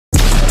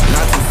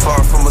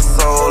far from a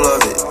soul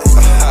of it.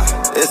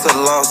 It's a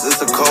loss,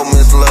 it's a cold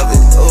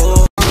misloving.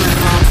 Oh.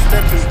 I'm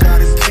stepping,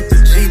 gotta keep the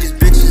G. These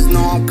bitches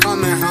know I'm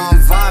coming, how I'm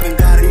vibing,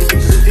 gotta keep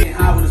the D.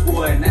 High with this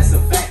boy, and that's a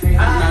fact. I do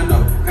not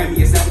know.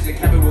 Crazy and savage and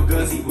capping with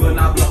guns, he will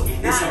not blow.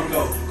 This don't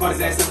go. Caught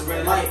his ass at the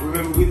red light.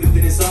 Remember, we lived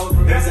in his soul.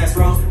 His ass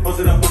froze,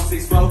 posted up on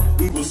 6 flow.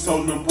 We was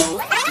so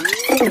nimble.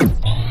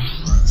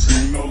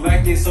 No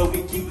lacking, so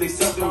we keep this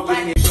up. Don't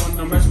like it, showing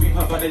no mercy. We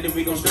hop out and then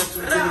we gon' stretch.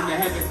 Turn it to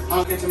heaven.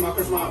 I'm catching my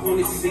first, my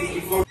opponents. He's in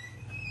before.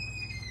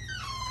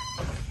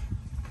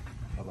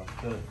 How about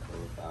that?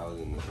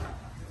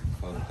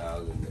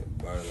 4,000 that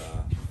burn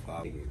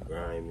off, get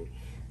grimy.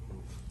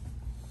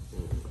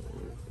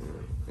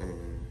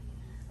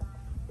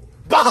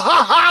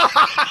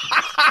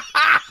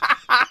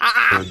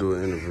 I do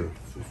an interview.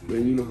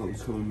 Man, you know how I'm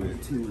coming, man.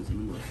 Team is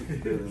man.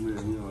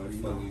 You already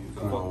know.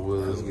 Come on, Will,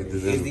 let's get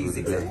this interview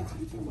together.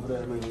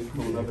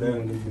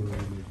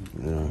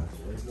 Yeah.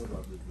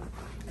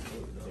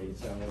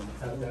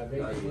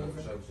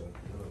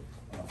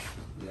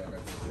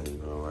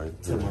 Right.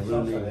 Tell my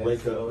little nigga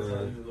wake up,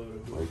 man.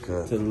 Wake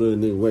up. Tell the little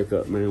nigga wake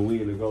up, man. We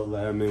in the Go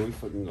Live, man. We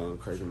fucking going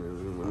crazy,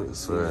 man. I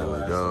swear,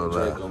 the Go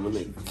Live. My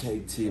nigga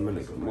KT, my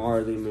nigga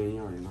Marley, man. You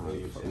already know how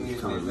you fucking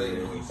come,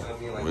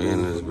 man. We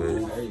in this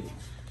bitch.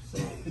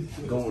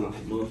 Going off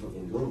the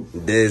motherfucking roof.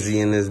 Desi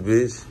in this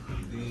bitch.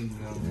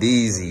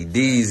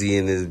 Deezy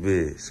in this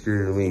bitch.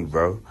 Excuse me,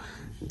 bro.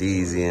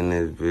 Deezy in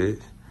this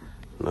bitch.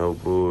 No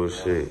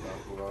bullshit.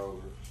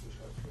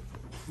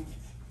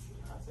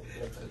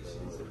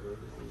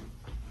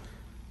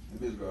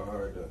 This go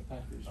hard though.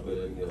 I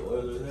better get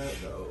oilers hat.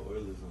 The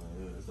oilers on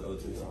here. It's the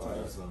OT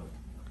song.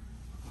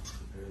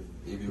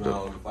 It be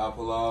wrong if I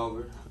pull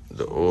over.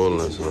 The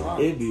oil and stuff.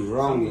 It be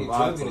wrong if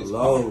I pull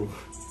over.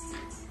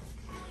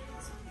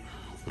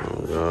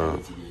 Oh God.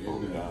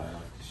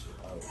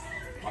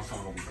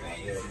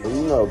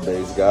 You know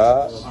Bass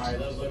God. I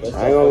ain't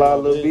gonna lie,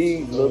 Lil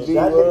B was.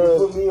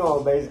 Put me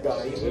on Bass God.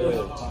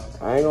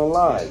 I ain't gonna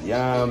lie.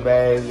 Young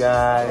Bass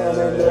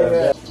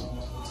God.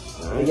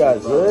 You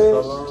got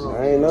good? I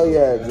ain't know you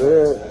had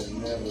good.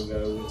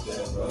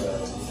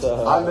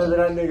 I remember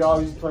that nigga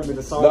always playing me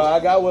the song. No, I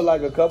got with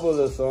like a couple of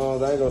the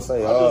songs. I ain't gonna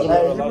say all.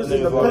 Hey, he was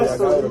in the pet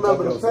store. You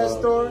remember the pet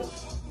store?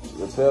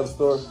 The pet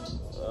store?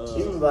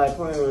 He was like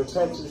playing with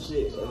pets and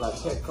shit and like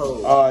pet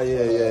codes. Oh,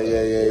 yeah.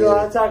 You know what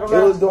I'm talking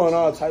about? He was doing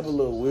all type of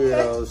little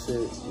weirdo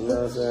shit. You know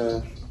what I'm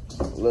saying?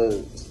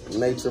 Little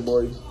nature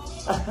boy.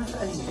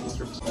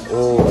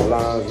 Oh,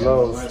 lines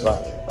low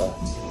spot.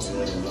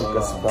 Pick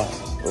a spot.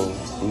 Oh,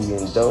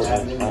 eating dope.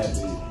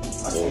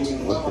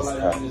 With this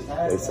hat.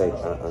 They say,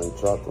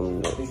 drop them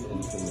nuts.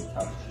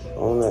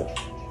 On that,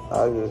 I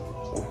just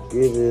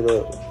give it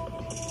up.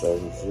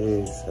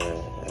 36,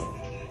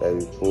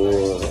 baby,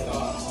 pull.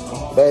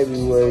 Baby,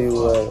 where you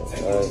at?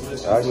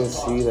 I can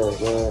see that,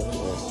 man.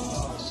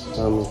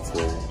 Coming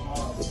to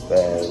the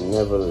bad,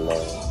 never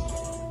lie.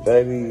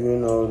 Baby, you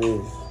know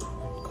this.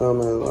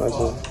 Coming like a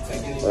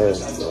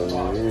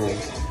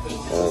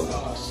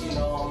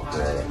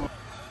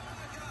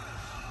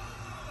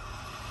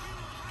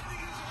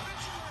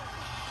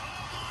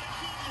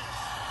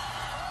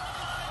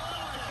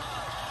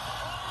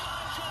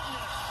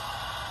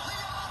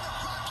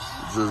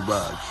just by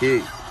a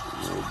kick.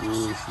 No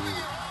bullshit.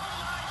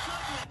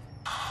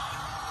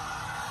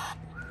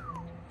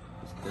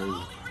 It's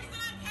crazy.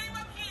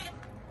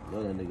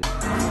 Love that nigga.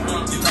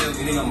 You tell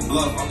me I'm a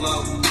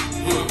bluff.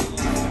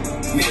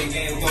 Me and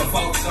game with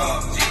folks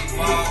up.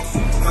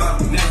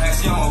 Never had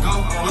shit on go.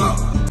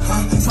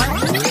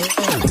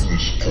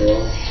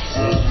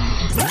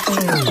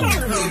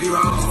 Could be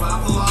wrong. I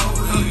pull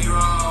over. Could be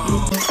wrong.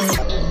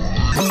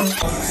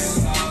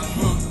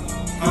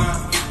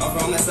 I'm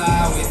from the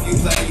side. If you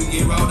play, you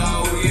get rolled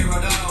over.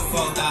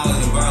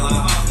 4,000 burn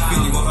like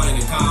 5,100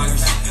 in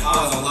Congress. I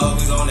was on love,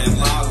 is on that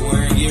block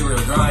where it get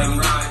real grimy.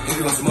 If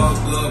you want smoke,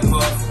 blood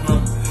puff,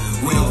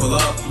 we don't pull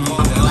up.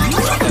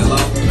 Drop that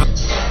low.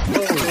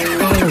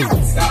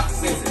 Stop the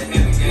sense of the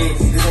heavy game.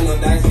 This ain't no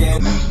dice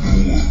game.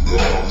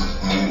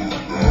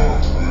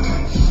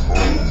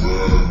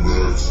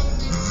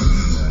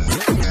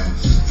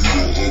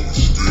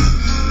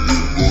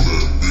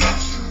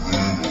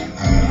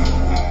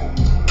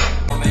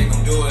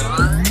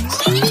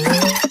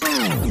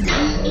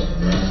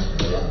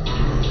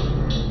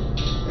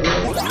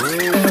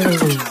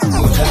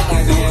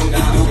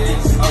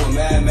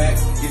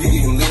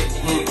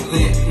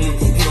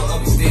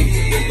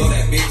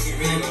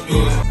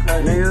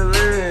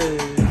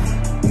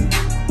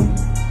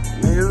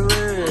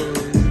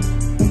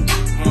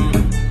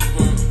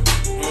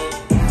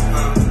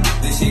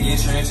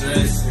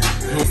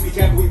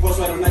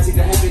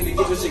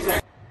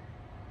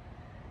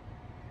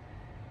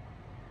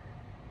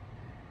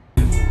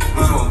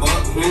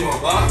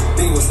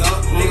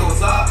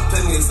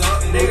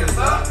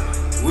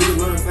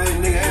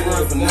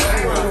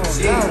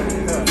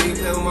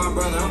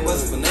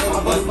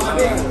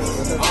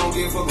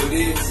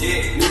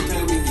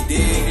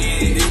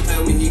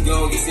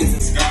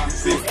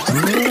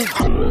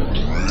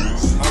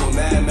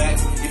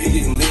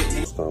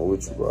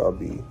 With you, bro, I'll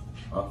be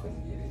I'm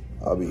finna get it.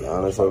 I'll be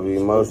honest over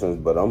emotions,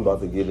 but I'm about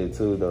to get it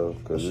too though,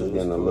 cause it's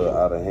getting a little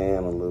out of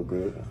hand a little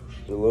bit.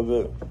 A little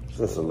bit?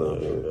 Just a little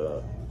bit.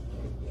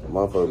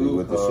 Motherfucker be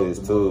with the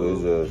shits too.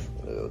 It's just,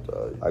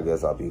 I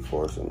guess I'll be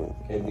forcing it.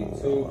 Can't be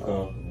too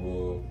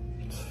comfortable.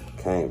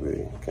 Can't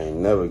be. Can't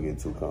never get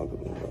too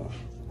comfortable though.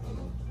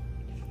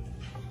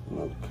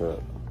 No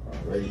cut. I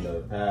already know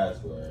the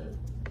password.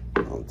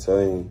 I'm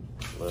telling you,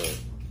 man,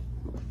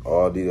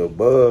 all the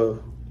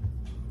above.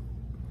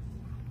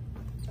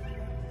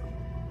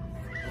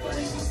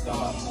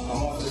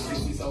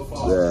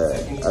 Yeah,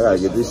 I gotta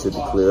get this shit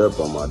to clear up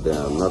on my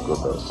damn knuckle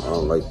though. I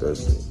don't like that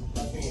shit.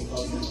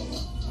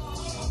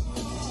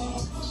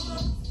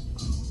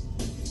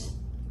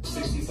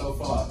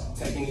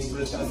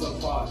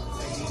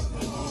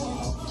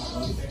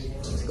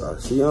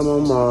 See, I'm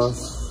on Mars.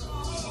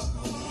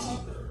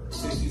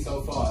 60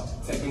 so far,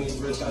 taking these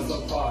risks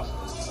so far.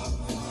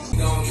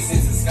 Going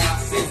since the sky,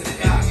 since the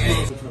sky.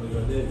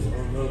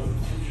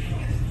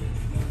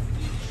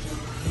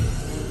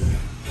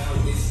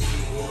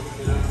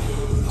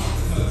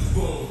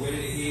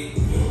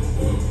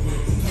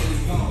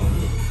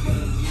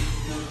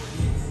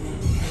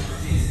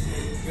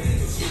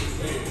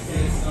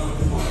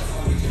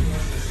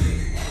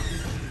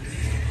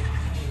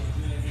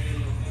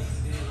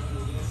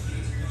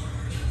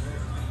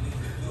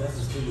 That's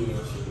the studio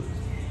shit.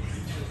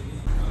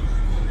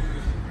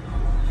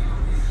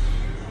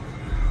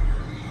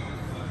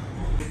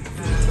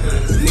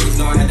 Niggas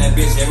know I had that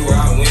bitch everywhere I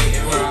went,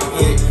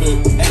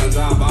 And I'm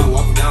driving by,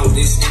 walking down with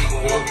this shit.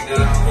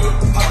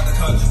 Pop out the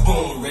country,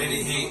 boom, ready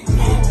to hit.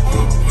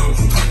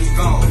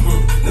 Gone,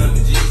 none of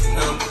the jigs,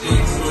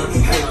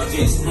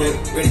 ready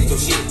to get your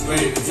shit,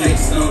 ready to take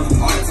some.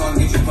 All that talk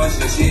get you punched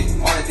and shit.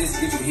 All that this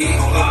get you hit.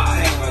 I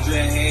have my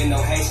dread head,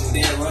 no Haitians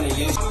there running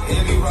your shit.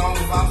 It'd be wrong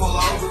if I pull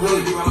over,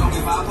 really be wrong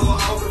if I pull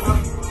over.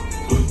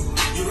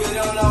 You really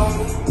don't know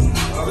me,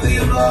 I really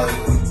don't know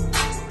you.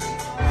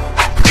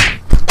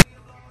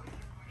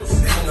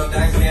 No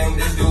dice game,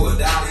 just do a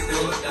die,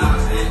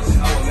 bitch.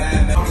 I'm a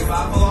mad man if I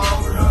pull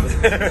over.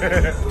 You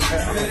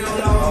really don't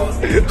know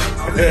me, I really don't know you.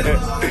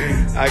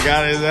 I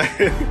got his ass.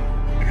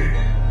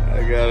 I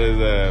got his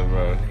ass,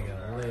 bro.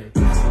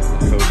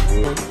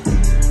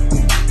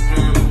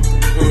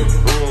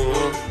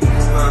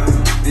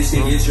 This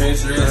shit get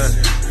treacherous.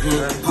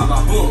 Pop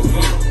out, boom,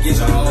 get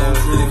your whole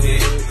crew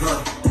hit.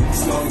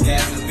 Smoking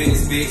gas in the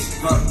business, bitch.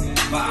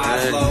 My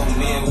eyes low,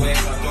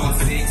 Midwest, I'm doing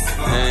 6.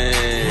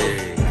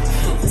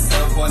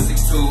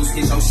 7.62s,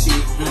 get your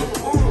shit.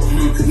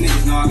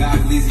 Niggas know I got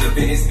glizzy up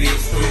in this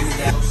bitch.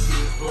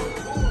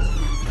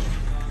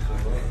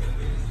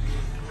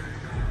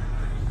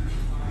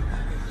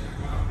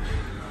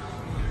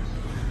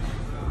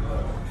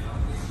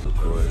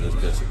 Let's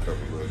catch a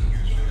couple of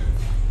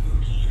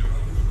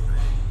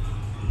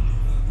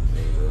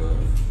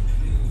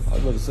I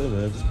was about to say,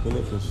 man, just pull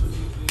up and shit.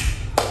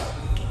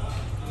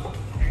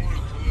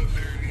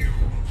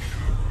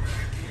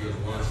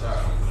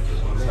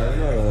 I'm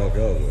not gonna walk out,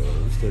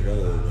 man. We still got a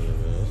little bit,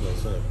 man. That's what I'm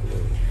saying. Pull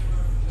up.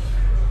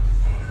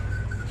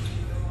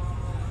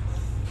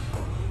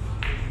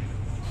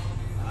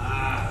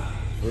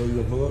 Where you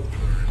gonna pull up?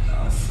 I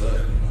suck.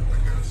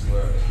 I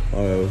swear.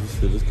 Alright, well,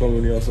 shit, just call me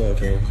when you're outside,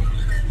 fam.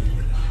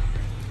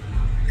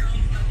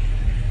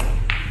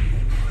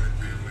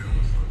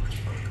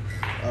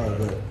 Alright,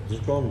 man.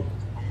 Just call me.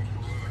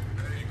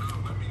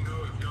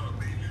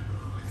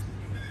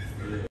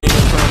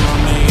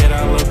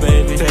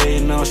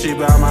 She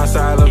by my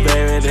side, little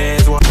baby,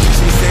 that's why.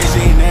 She said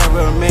she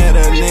never met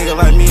a nigga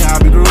like me. I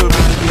be grooving,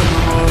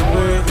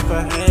 if I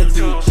had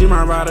to. She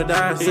might ride or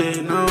die,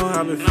 said no,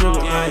 I been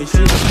feeling like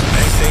shit.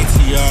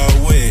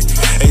 ASATR with,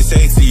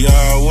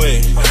 ASATR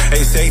with,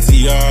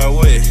 ASATR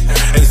with,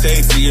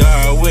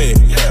 ASATR with.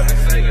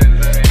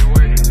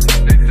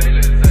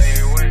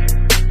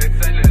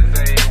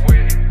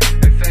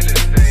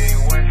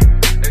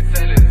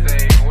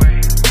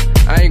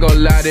 Gonna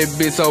lie, that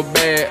bitch so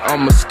bad,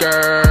 I'ma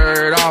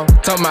skirt off.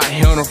 Talking about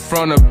him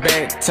from the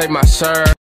back, take my shirt.